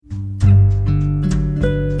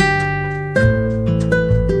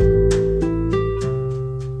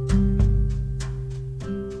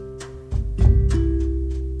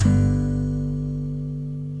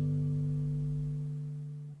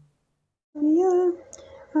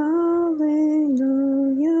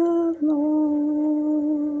Hallelujah,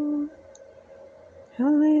 Lord.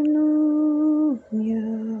 Hallelujah,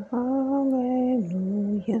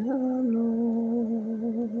 hallelujah,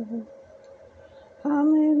 Lord.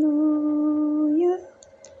 Hallelujah,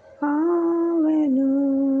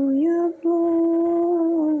 hallelujah,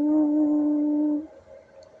 Lord.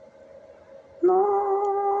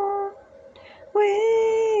 Lord,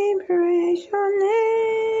 we praise your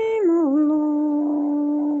name, O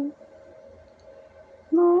Lord.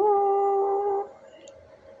 Lord,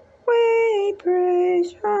 we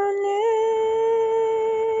praise your name.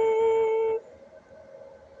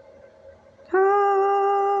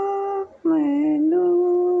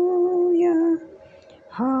 Hallelujah,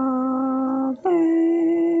 hallelujah.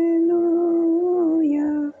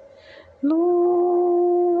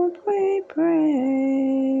 Lord, we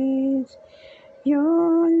praise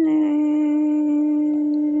your name.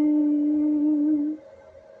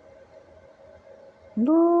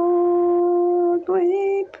 Lord,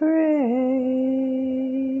 we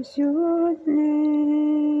praise your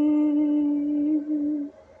name.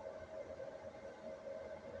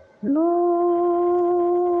 Lord,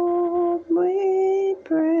 we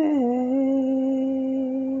praise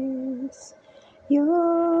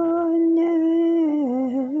your name.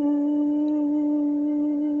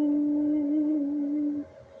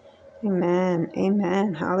 Amen,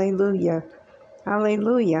 amen, hallelujah.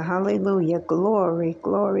 Hallelujah, hallelujah, glory,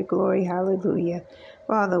 glory, glory, hallelujah.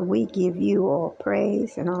 Father, we give you all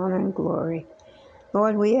praise and honor and glory.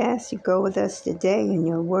 Lord, we ask you to go with us today in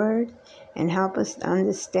your word and help us to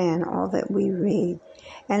understand all that we read.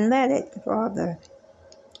 And let it, Father,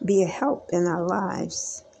 be a help in our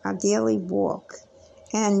lives, our daily walk,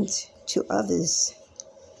 and to others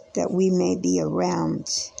that we may be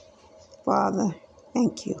around. Father,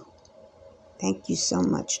 thank you. Thank you so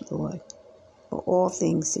much, Lord, for all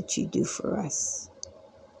things that you do for us.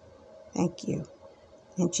 Thank you.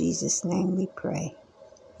 In Jesus' name we pray.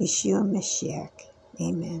 Yeshua Mashiach.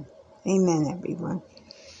 Amen. Amen, everyone.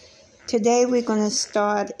 Today we're going to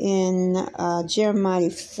start in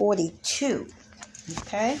Jeremiah 42.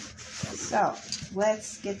 Okay? So,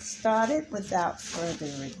 let's get started without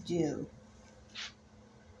further ado.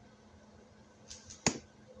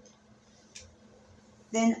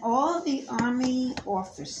 Then all the army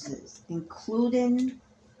officers, including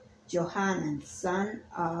Johanan, son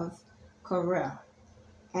of Korah,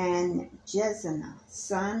 and Jezanah,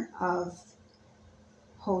 son of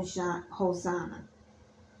Hosanna,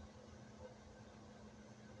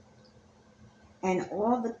 and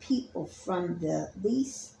all the people from the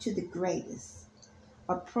least to the greatest,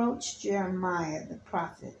 approached Jeremiah the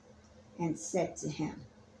prophet and said to him,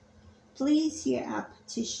 "Please hear our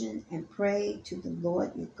petition and pray to the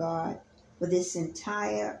Lord your God for this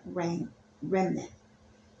entire remnant.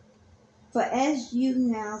 For as you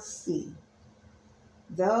now see,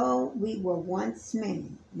 though we were once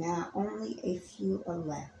many, now only a few are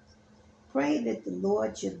left. Pray that the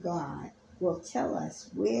Lord your God will tell us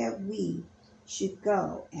where we should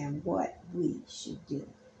go and what we should do."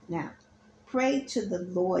 Now, pray to the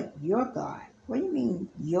Lord your God. What do you mean,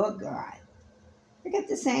 your God? They got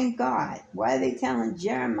the same God. Why are they telling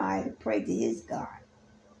Jeremiah to pray to his God?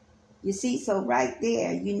 You see, so right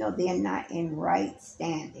there, you know they're not in right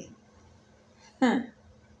standing.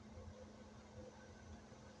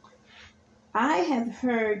 "I have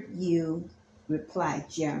heard you," replied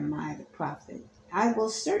Jeremiah the prophet. "I will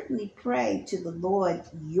certainly pray to the Lord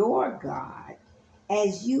your God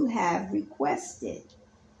as you have requested."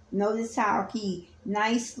 Notice how he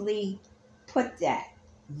nicely put that.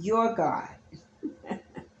 Your God.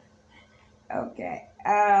 Okay.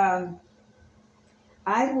 "I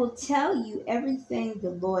will tell you everything the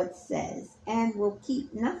Lord says and will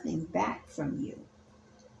keep nothing back from you."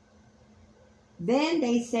 Then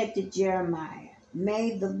they said to Jeremiah,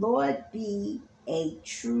 "May the Lord be a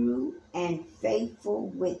true and faithful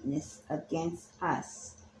witness against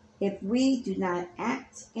us if we do not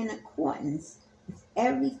act in accordance with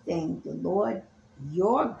everything the Lord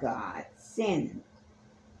your God sends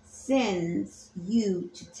you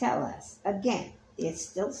to tell us." Again, they're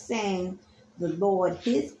still saying the Lord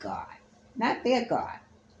his God, not their God,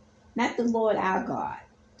 not the Lord our God,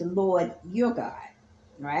 the Lord your God,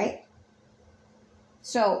 right?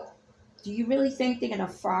 So, do you really think they're going to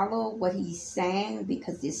follow what he's saying?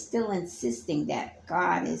 Because they're still insisting that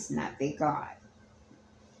God is not their God.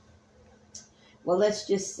 Well, let's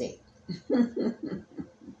just see.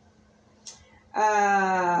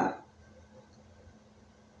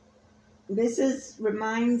 This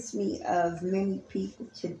reminds me of many people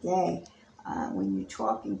today when you're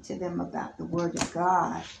talking to them about the Word of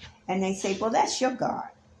God, and they say, "Well, that's your God."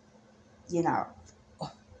 you know,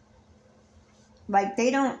 like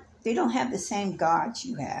they don't have the same God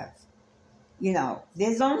you have. You know,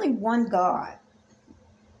 there's only one God.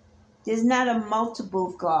 There's not a multiple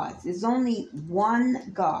of gods. There's only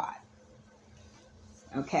one God.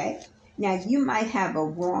 Okay? Now, you might have a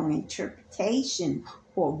wrong interpretation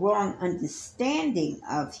or wrong understanding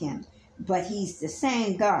of him, but he's the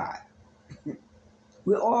same God.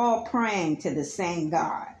 We're all praying to the same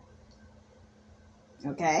God.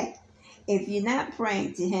 Okay? If you're not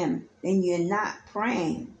praying to him, then you're not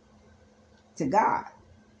praying to God.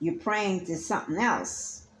 You're praying to something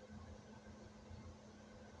else.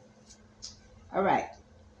 All right.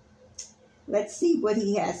 Let's see what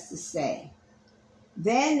he has to say.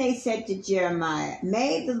 Then they said to Jeremiah,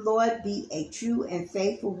 "May the Lord be a true and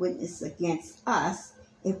faithful witness against us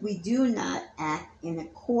if we do not act in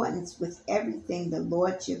accordance with everything the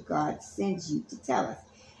Lord your God sends you to tell us."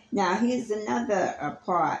 Now, here's another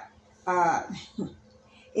part.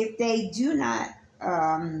 If they do not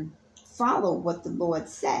follow what the Lord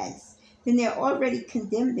says, then they're already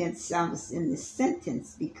condemned themselves in this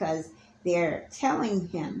sentence, because they're telling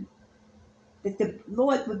him that the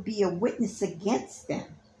Lord would be a witness against them.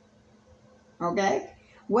 Okay?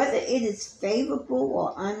 Whether it is favorable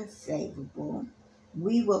or unfavorable,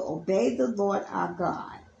 we will obey the Lord our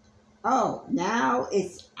God. Oh, now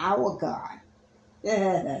it's our God.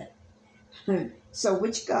 So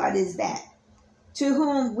which God is that? To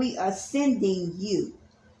whom we are sending you,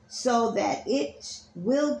 so that it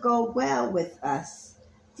will go well with us,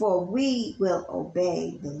 for we will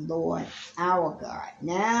obey the Lord our God.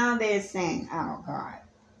 Now they're saying our God.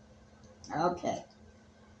 Okay.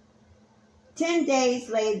 10 days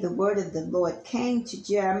later, the word of the Lord came to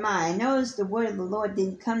Jeremiah. Notice the word of the Lord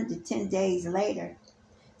didn't come to 10 days later.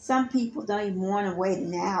 Some people don't even want to wait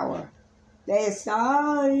an hour. They say,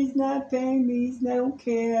 "Oh, he's not paying me. He don't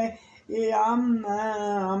care. Yeah,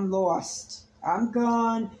 I'm lost. I'm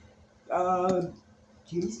gone.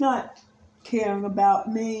 He's not caring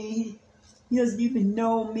about me. He doesn't even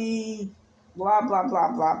know me." Blah, blah,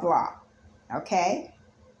 blah, blah, blah. Okay?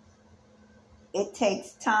 It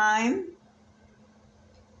takes time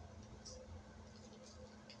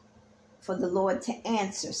for the Lord to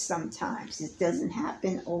answer sometimes. It doesn't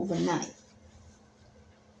happen overnight.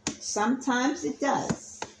 Sometimes it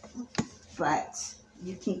does. But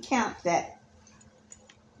you can count that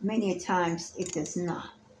many times it does not.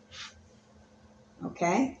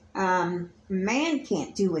 Okay? Man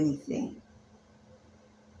can't do anything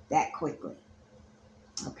that quickly.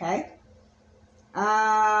 Okay?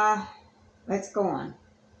 Let's go on.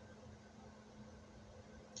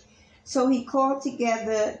 So he called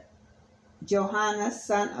together Johanan,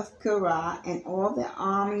 son of Kareah, and all the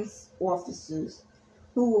army's officers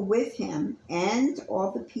who were with him, and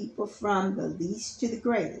all the people from the least to the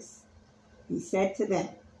greatest. He said to them,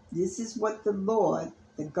 "This is what the Lord,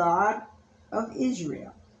 the God of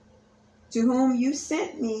Israel, to whom you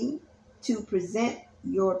sent me to present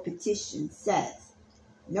your petition, says."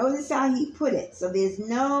 Notice how he put it. So there's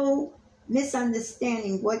no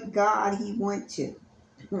misunderstanding what God he went to.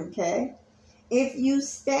 Okay? "If you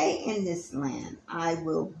stay in this land, I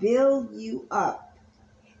will build you up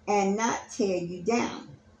and not tear you down.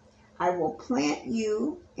 I will plant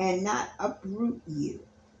you and not uproot you.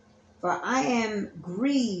 For I am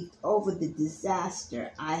grieved over the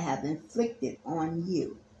disaster I have inflicted on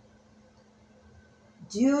you.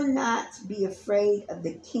 Do not be afraid of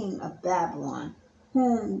the king of Babylon,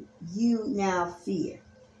 whom you now fear,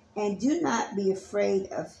 and do not be afraid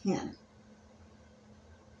of him,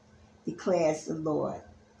 declares the Lord.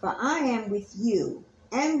 For I am with you,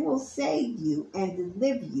 and will save you and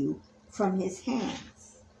deliver you from his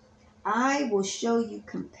hands. I will show you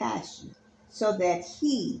compassion, so that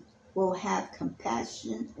he will have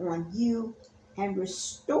compassion on you and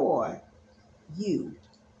restore you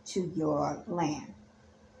to your land."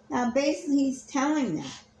 Now, basically, he's telling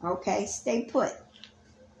them, okay, stay put.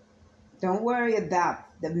 Don't worry about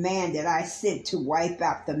the man that I sent to wipe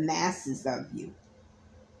out the masses of you.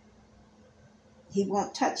 He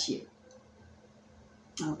won't touch you.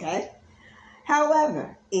 Okay?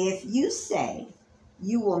 However, if you say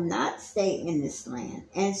you will not stay in this land,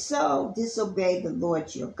 and so disobey the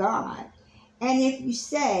Lord your God, and if you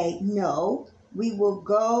say, "No, we will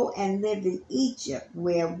go and live in Egypt,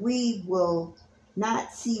 where we will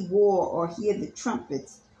not see war or hear the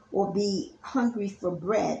trumpets or be hungry for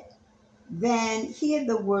bread," then hear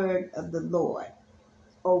the word of the Lord,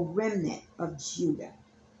 O remnant of Judah.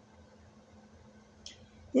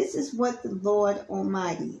 This is what the Lord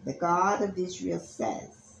Almighty, the God of Israel,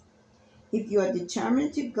 says. If you are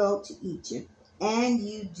determined to go to Egypt, and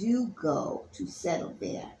you do go to settle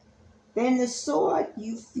there, Then the sword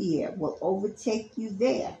you fear will overtake you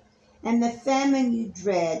there, and the famine you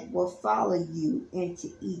dread will follow you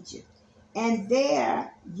into Egypt, and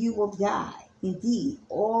there you will die. Indeed,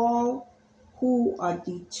 all who are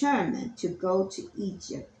determined to go to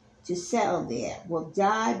Egypt to settle there will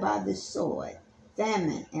die by the sword,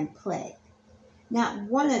 famine, and plague. Not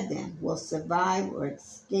one of them will survive or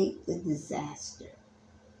escape the disaster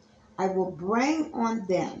I will bring on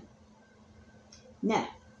them. Now,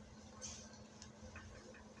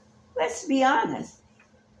 let's be honest.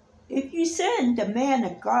 If you send a man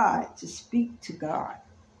of God to speak to God,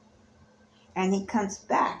 and he comes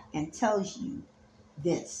back and tells you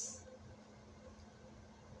this,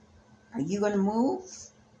 are you going to move?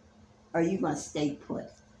 Or are you going to stay put?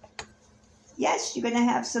 Yes, you're going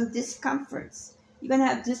to have some discomforts. You're going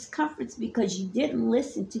to have discomforts because you didn't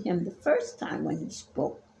listen to him the first time when he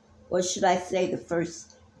spoke. Or should I say the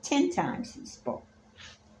first 10 times he spoke.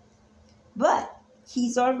 But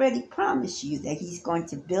he's already promised you that he's going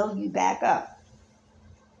to build you back up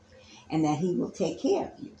and that he will take care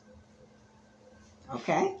of you.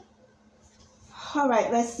 Okay? All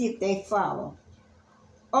right, let's see if they follow.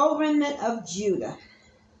 O remnant of Judah.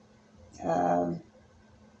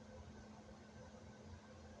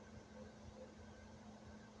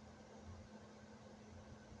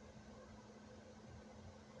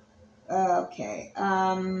 Okay.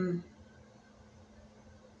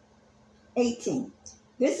 18.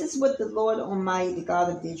 This is what the Lord Almighty, the God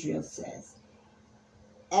of Israel, says.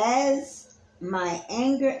 As my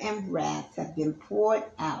anger and wrath have been poured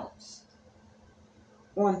out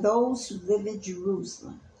on those who live in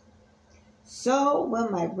Jerusalem, so will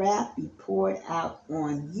my wrath be poured out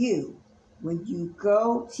on you when you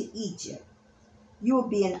go to Egypt. You will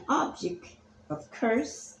be an object of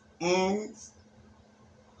curse and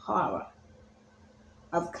horror,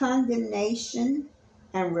 of condemnation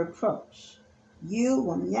and reproach. You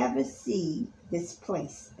will never see this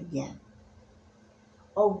place again.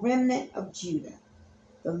 O remnant of Judah,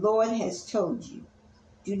 the Lord has told you,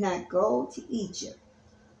 do not go to Egypt.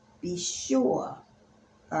 Be sure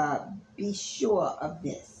of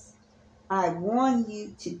this. I warn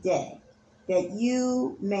you today that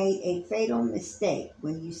you made a fatal mistake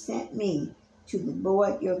when you sent me to the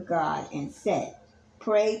Lord your God and said,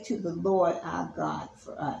 pray to the Lord our God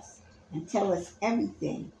for us and tell us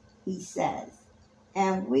everything he says,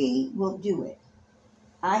 and we will do it.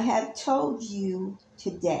 I have told you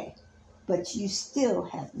today, but you still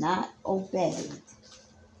have not obeyed.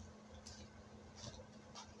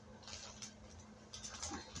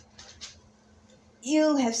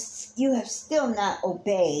 You have still not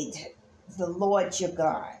obeyed the Lord your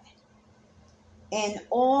God and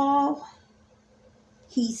all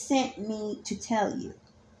he sent me to tell you.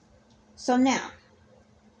 So now,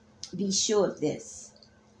 be sure of this.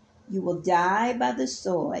 You will die by the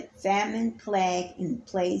sword, famine, plague, in the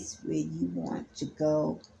place where you want to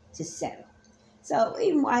go to settle. So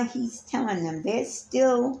even while he's telling them, they're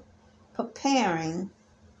still preparing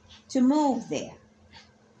to move there.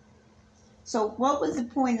 So what was the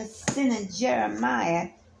point of sending Jeremiah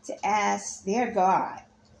to ask their God,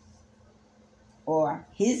 or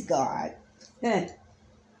his God,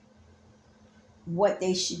 what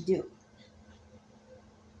they should do?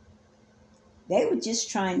 They were just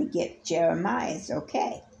trying to get Jeremiah's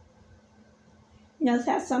okay. You know, that's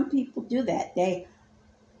how some people do that. They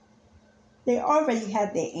already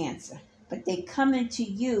have their answer, but they come into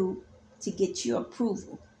you to get your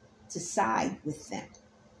approval, to side with them.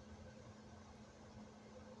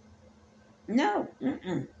 No,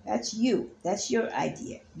 that's you. That's your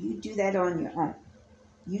idea. You do that on your own.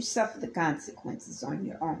 You suffer the consequences on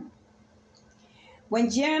your own. When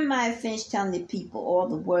Jeremiah finished telling the people all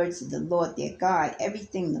the words of the Lord their God,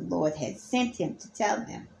 everything the Lord had sent him to tell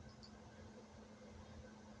them,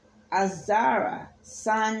 Azariah,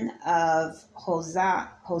 son of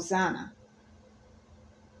Hosanna,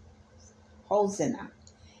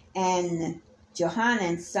 and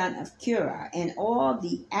Johanan, son of Curah, and all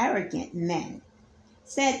the arrogant men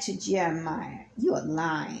said to Jeremiah, you are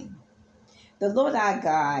lying. The Lord our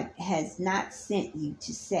God has not sent you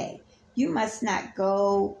to say, you must not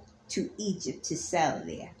go to Egypt to settle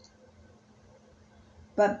there.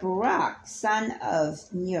 But Baruch, son of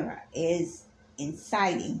Neriah, is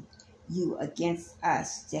inciting you against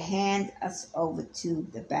us to hand us over to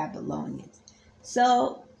the Babylonians,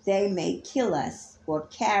 so they may kill us or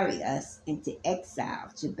carry us into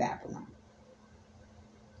exile to Babylon.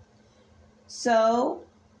 So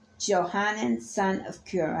Johanan, son of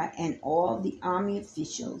Curah, and all the army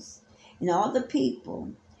officials and all the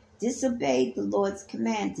people disobeyed the Lord's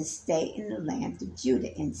command to stay in the land of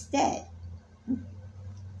Judah. Instead,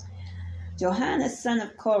 Johanan, son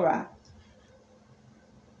of Korah,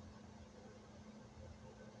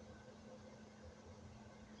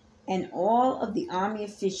 and all of the army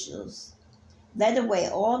officials led away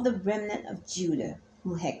all the remnant of Judah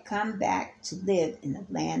who had come back to live in the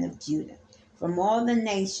land of Judah from all the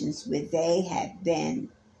nations where they had been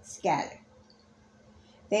scattered.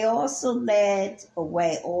 They also led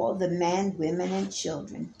away all the men, women, and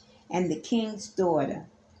children, and the king's daughter,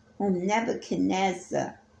 whom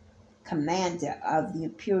Nebuchadnezzar, commander of the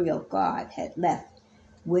imperial guard, had left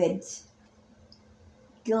with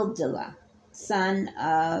Gildalah, son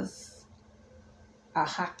of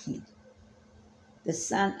Ahikam, the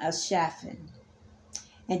son of Shaphan,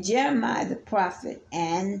 and Jeremiah the prophet,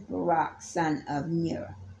 and Baruch, son of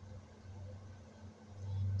Neriah.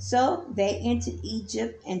 So they entered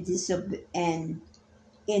Egypt and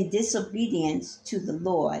in disobedience to the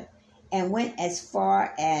Lord, and went as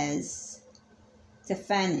far as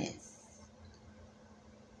Tahpanhes.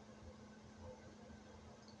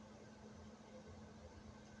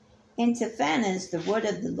 In Tahpanhes, the word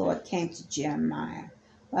of the Lord came to Jeremiah,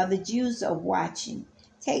 while the Jews are watching.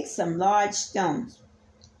 Take some large stones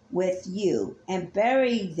with you and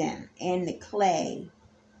bury them in the clay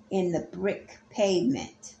in the brick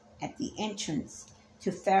pavement at the entrance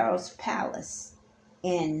to Pharaoh's palace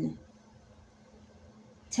in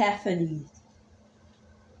Tahpanhes.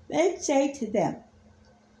 Then say to them,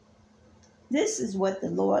 this is what the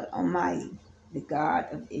Lord Almighty, the God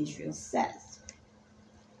of Israel, says.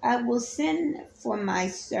 I will send for my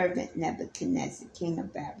servant Nebuchadnezzar, king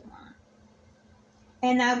of Babylon,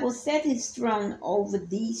 and I will set his throne over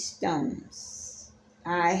these stones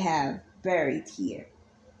I have buried here.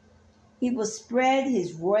 He will spread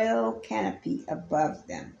his royal canopy above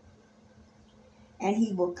them, and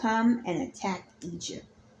he will come and attack Egypt,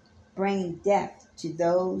 bringing death to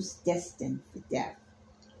those destined for death,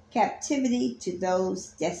 captivity to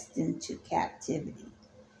those destined to captivity,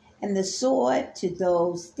 and the sword to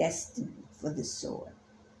those destined for the sword.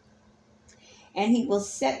 And he will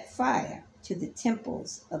set fire to the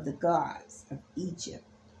temples of the gods of Egypt,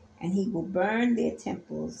 and he will burn their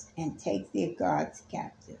temples and take their gods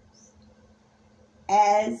captives.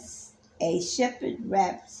 As a shepherd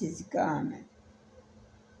wraps his garment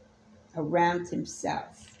around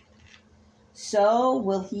himself, so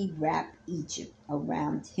will he wrap Egypt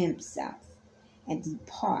around himself and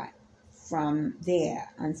depart from there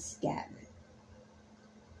unscattered.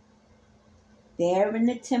 There in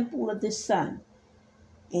the temple of the sun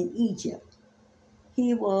in Egypt,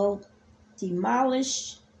 he will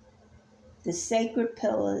demolish the sacred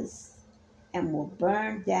pillars and will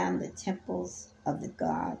burn down the temples of the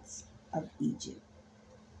gods of Egypt.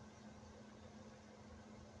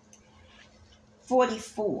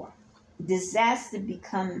 44. Disaster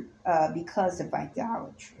because of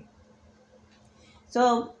idolatry.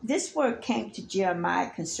 So this word came to Jeremiah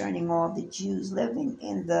concerning all the Jews living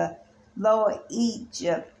in the lower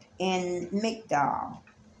Egypt in Migdal,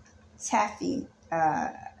 Tahpanhes,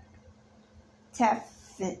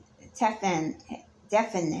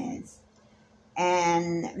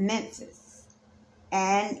 and Memphis,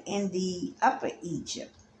 and in the upper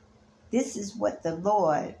Egypt. This is what the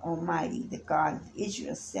Lord Almighty, the God of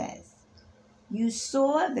Israel, says. You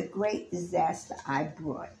saw the great disaster I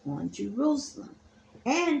brought on Jerusalem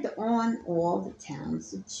and on all the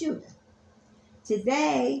towns of Judah.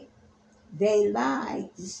 Today they lie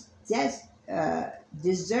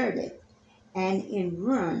deserted and in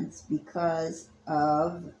ruins because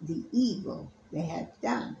of the evil they have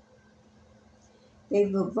done. They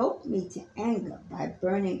provoked me to anger by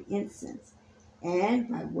burning incense and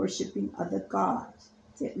by worshiping other gods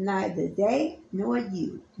that neither they nor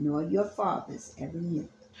you nor your fathers ever knew.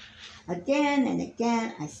 Again and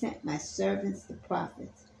again I sent my servants the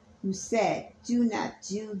prophets, who said, do not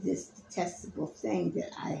do this detestable thing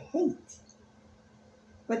that I hate.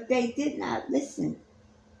 But they did not listen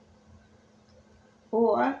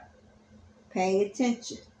or pay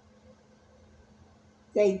attention.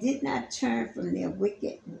 They did not turn from their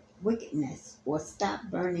wickedness or stop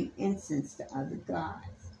burning incense to other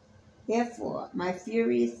gods. Therefore, my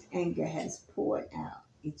furious anger has poured out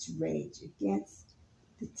its rage against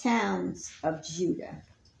the towns of Judah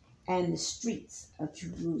and the streets of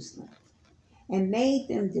Jerusalem, and made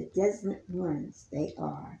them the desolate ruins they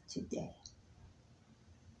are today.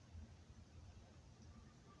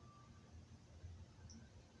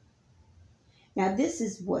 Now this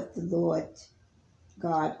is what the Lord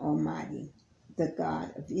God Almighty, the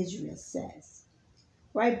God of Israel, says.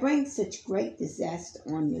 For I bring such great disaster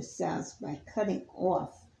on yourselves by cutting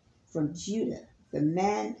off from Judah the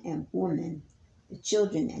men and women, the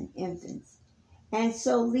children and infants, and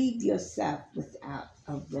so leave yourself without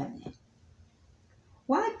a remnant.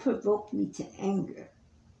 Why provoke me to anger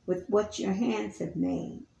with what your hands have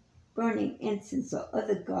made, burning incense or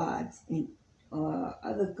other gods in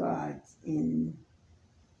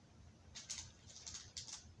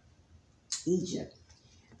Egypt,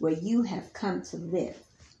 where you have come to live?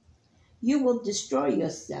 You will destroy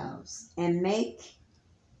yourselves and make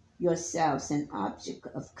yourselves an object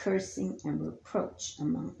of cursing and reproach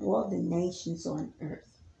among all the nations on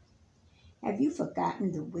earth. Have you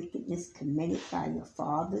forgotten the wickedness committed by your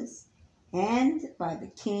fathers and by the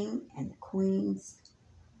king and queens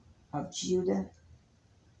of Judah,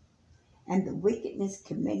 and the wickedness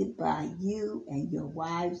committed by you and your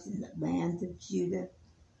wives in the land of Judah?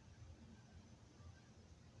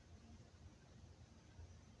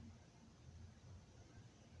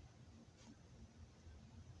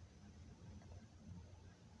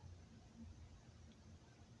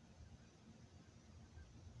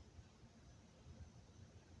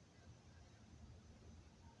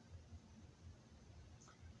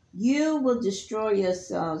 You will destroy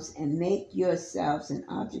yourselves and make yourselves an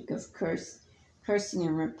object of cursing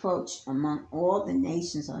and reproach among all the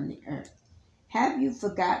nations on the earth. Have you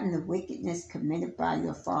forgotten the wickedness committed by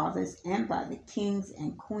your fathers and by the kings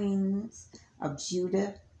and queens of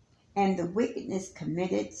Judah, and the wickedness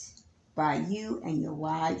committed by you and your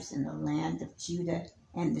wives in the land of Judah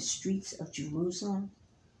and the streets of Jerusalem?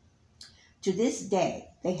 To this day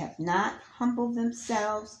they have not humbled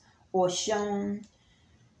themselves or shown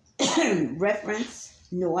reverence,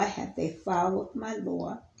 nor have they followed my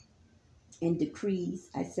law and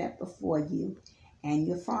decrees I set before you and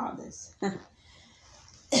your fathers.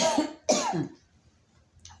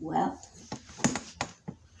 Well,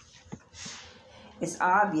 it's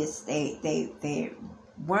obvious they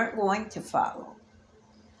weren't going to follow.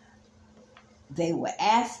 They were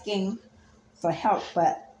asking for help,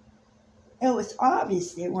 but it was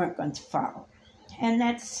obvious they weren't going to follow. And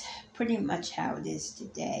that's pretty much how it is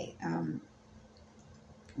today. When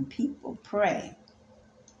people pray,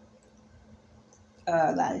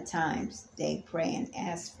 a lot of times they pray and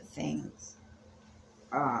ask for things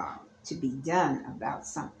to be done about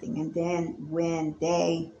something. And then when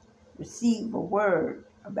they receive a word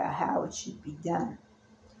about how it should be done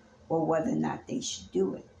or whether or not they should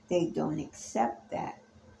do it, they don't accept that.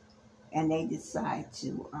 And they decide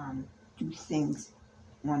to do things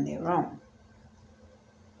on their own,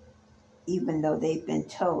 even though they've been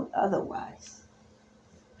told otherwise.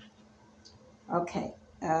 Okay,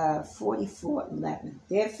 44:11.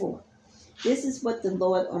 Therefore, this is what the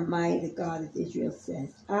Lord Almighty, the God of Israel,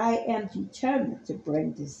 says. I am determined to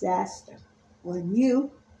bring disaster on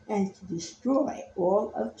you and to destroy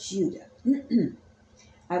all of Judah.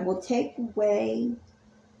 I will take away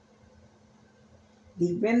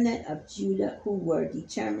the remnant of Judah who were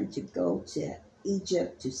determined to go to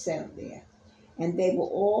Egypt to settle there, and they will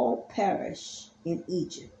all perish in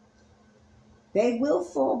Egypt. They will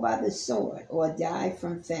fall by the sword or die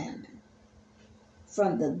from famine.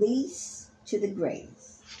 From the least to the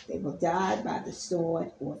greatest, they will die by the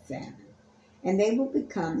sword or famine, and they will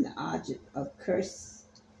become the object of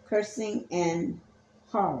cursing and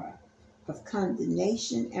horror, of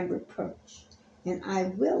condemnation and reproach. And I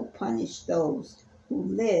will punish those who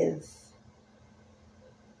live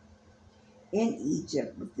in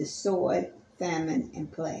Egypt with the sword, famine, and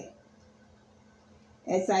plague.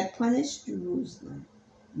 As I punished Jerusalem,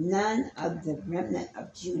 none of the remnant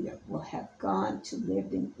of Judah will have gone to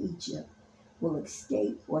live in Egypt, will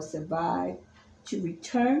escape or survive to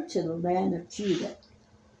return to the land of Judah,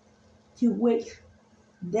 to which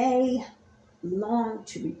they long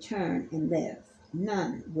to return and live.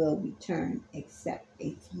 None will return except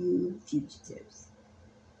a few fugitives.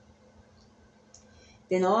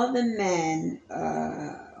 Then all the men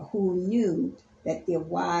who knew that their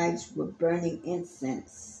wives were burning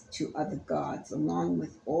incense to other gods, along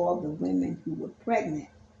with all the women who were pregnant,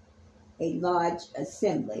 a large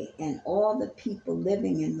assembly, and all the people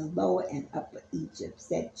living in the lower and upper Egypt,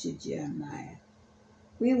 said to Jeremiah,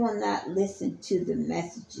 we will not listen to the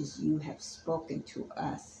messages you have spoken to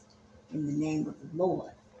us in the name of the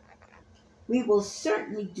Lord. We will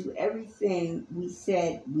certainly do everything we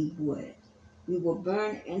said we would. We will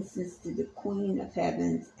burn incense to the Queen of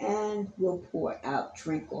Heavens and will pour out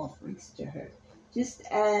drink offerings to her, just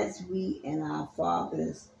as we and our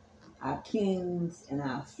fathers, our kings, and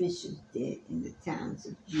our officials did in the towns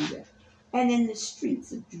of Judah and in the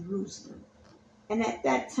streets of Jerusalem. And at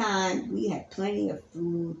that time we had plenty of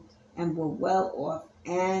food and were well off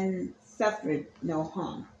and suffered no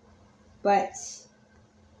harm. But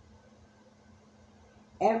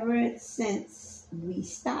ever since we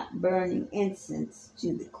stopped burning incense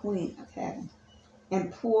to the Queen of Heaven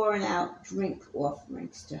and pouring out drink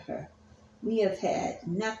offerings to her. We have had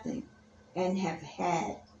nothing and have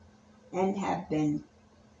been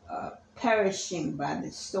perishing by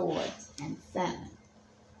the sword and famine.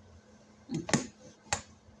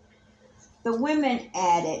 The women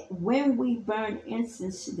added, when we burn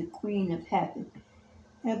incense to the Queen of Heaven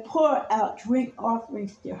and pour out drink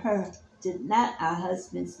offerings to her, did not our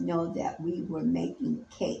husbands know that we were making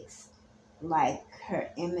cakes like her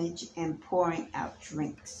image and pouring out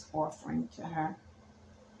drinks offering to her?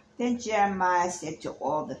 Then Jeremiah said to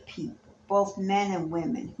all the people, both men and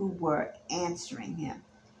women who were answering him,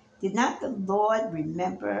 did not the Lord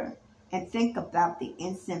remember and think about the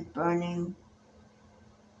incense burning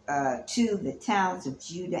to the towns of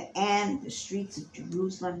Judah and the streets of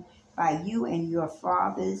Jerusalem by you and your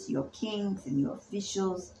fathers, your kings and your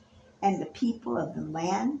officials, and the people of the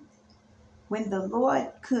land? When the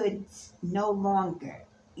Lord could no longer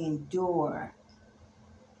endure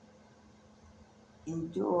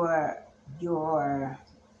your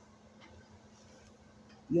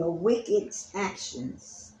wicked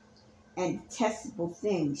actions and detestable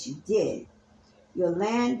things you did, your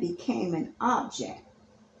land became an object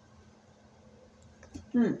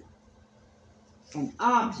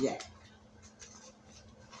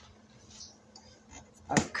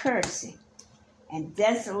of cursing and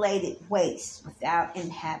desolated waste without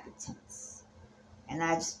inhabitants. And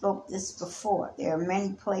I've spoke this before. There are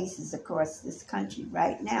many places across this country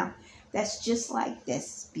right now that's just like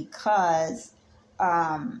this because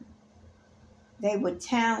they were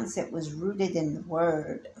towns that was rooted in the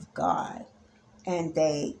Word of God, and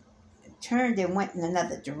they turned and went in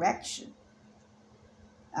another direction.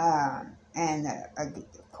 Of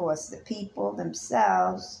course, the people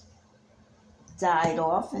themselves died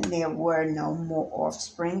off, and there were no more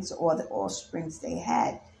offsprings, or the offsprings they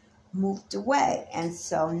had moved away. And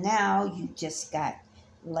so now you just got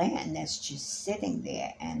land that's just sitting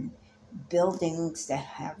there and buildings that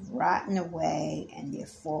have rotten away and they're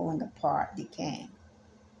falling apart, decaying.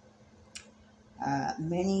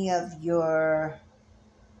 Many of your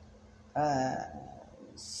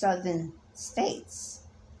southern states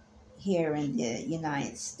here in the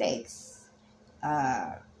United States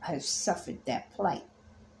have suffered that plight.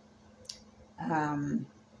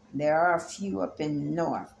 There are a few up in the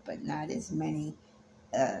north, but not as many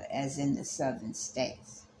as in the southern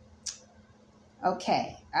states.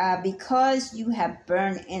 Okay, because you have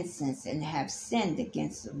burned incense and have sinned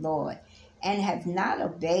against the Lord and have not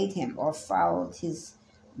obeyed him or followed his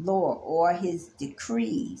law or his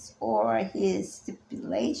decrees or his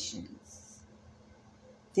stipulations,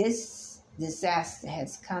 this disaster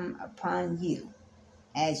has come upon you,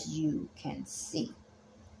 as you can see.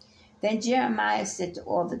 Then Jeremiah said to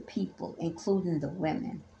all the people, including the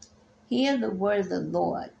women, hear the word of the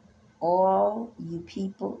Lord, all you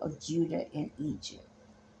people of Judah and Egypt.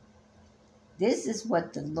 This is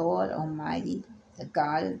what the Lord Almighty, the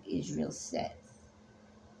God of Israel, says.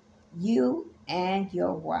 You and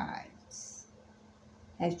your wives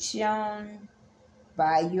have shown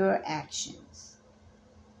by your actions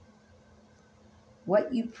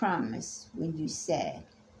what you promised when you said,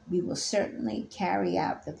 we will certainly carry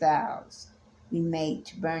out the vows we made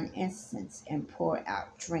to burn incense and pour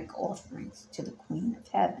out drink offerings to the Queen of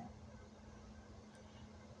Heaven.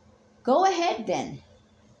 Go ahead then.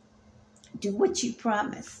 Do what you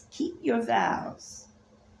promised. Keep your vows.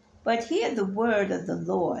 But hear the word of the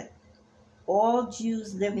Lord, all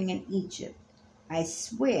Jews living in Egypt. I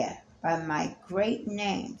swear by my great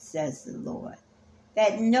name, says the Lord,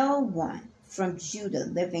 that no one from Judah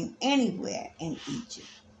living anywhere in Egypt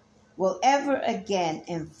will ever again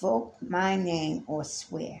invoke my name or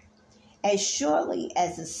swear, as surely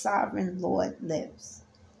as the sovereign Lord lives.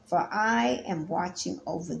 For I am watching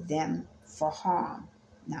over them for harm,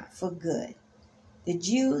 not for good. The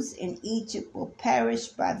Jews in Egypt will perish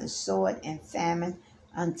by the sword and famine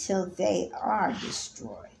until they are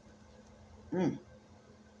destroyed.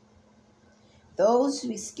 Those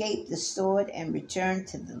who escape the sword and return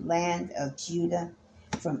to the land of Judah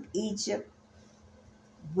from Egypt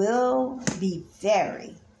will be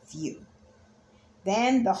very few.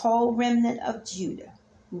 Then the whole remnant of Judah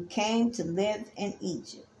who came to live in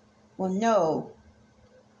Egypt will know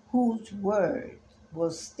whose word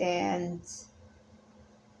will stand.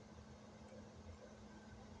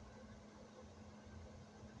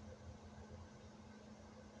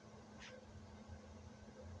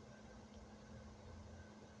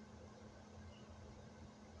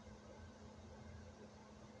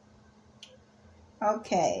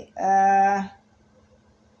 Okay.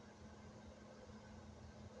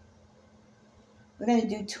 We're going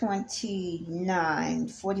to do 29,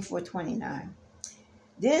 44, 29.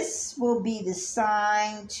 This will be the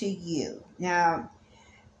sign to you. Now,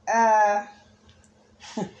 the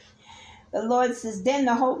Lord says, then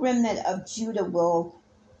the whole remnant of Judah will,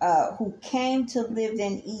 who came to live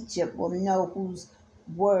in Egypt, will know whose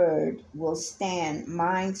word will stand,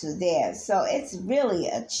 mine to theirs. So it's really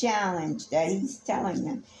a challenge that he's telling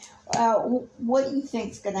them. What do you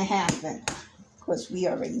think is going to happen? Of course, we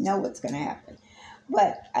already know what's going to happen.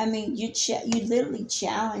 But, I mean, you're literally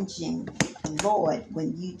challenging the Lord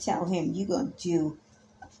when you tell him you're going to do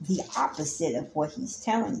the opposite of what he's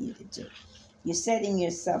telling you to do. You're setting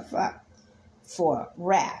yourself up for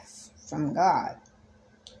wrath from God.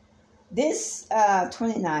 This,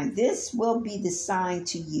 29, this will be the sign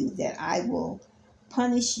to you that I will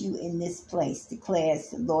punish you in this place,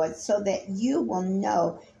 declares the Lord, so that you will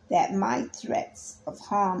know that my threats of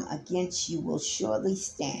harm against you will surely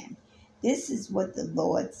stand. This is what the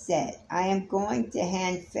Lord said. I am going to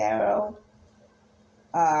hand Pharaoh,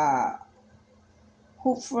 Hophra,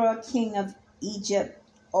 king of Egypt,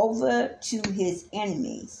 over to his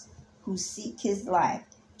enemies who seek his life,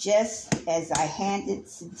 just as I handed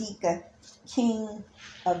Sidkiah, king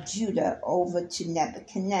of Judah, over to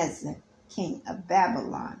Nebuchadnezzar, king of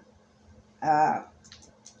Babylon, the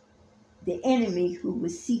enemy who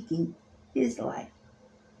was seeking his life.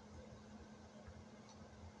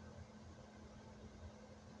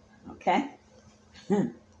 Okay?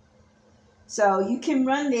 So you can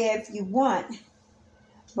run there if you want,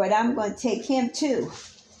 but I'm going to take him too.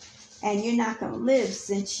 And you're not going to live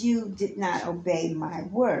since you did not obey my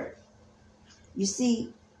word. You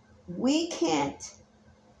see, we can't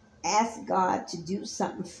ask God to do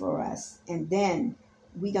something for us and then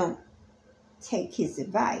we don't take his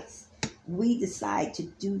advice. We decide to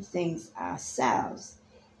do things ourselves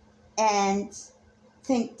and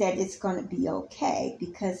think that it's going to be okay,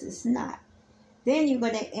 because it's not. Then you're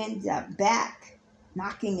going to end up back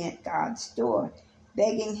knocking at God's door,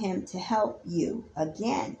 begging him to help you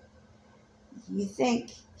again. You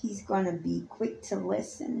think he's going to be quick to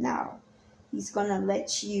listen? No. He's going to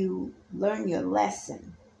let you learn your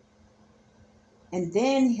lesson, and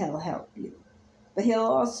then he'll help you. But he'll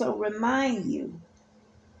also remind you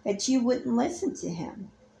that you wouldn't listen to him,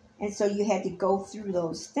 and so you had to go through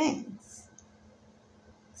those things.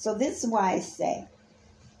 So this is why I say,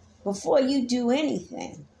 before you do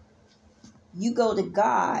anything, you go to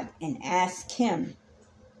God and ask him,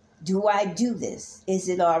 do I do this? Is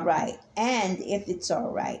it all right? And if it's all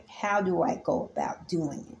right, how do I go about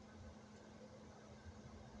doing it?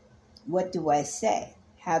 What do I say?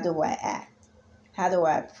 How do I act? How do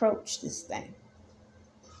I approach this thing?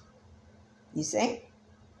 You see?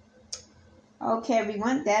 Okay,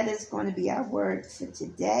 everyone, that is going to be our word for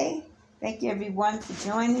today. Thank you, everyone, for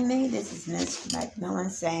joining me. This is Ms.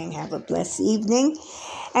 McMillan saying have a blessed evening.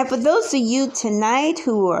 And for those of you tonight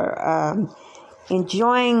who are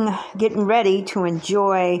getting ready to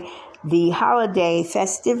enjoy the holiday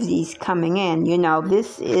festivities coming in, you know,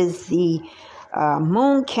 this is the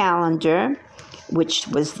moon calendar, which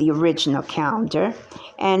was the original calendar.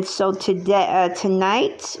 And so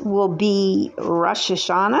tonight will be Rosh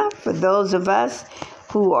Hashanah for those of us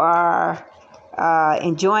who are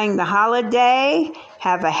enjoying the holiday.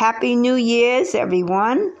 Have a happy New Year's,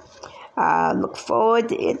 everyone. Look forward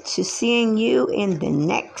to seeing you in the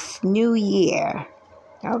next new year.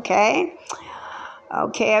 Okay?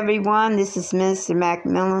 Okay, everyone. This is Mr.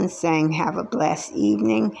 McMillan saying have a blessed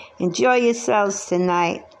evening. Enjoy yourselves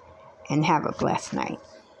tonight and have a blessed night.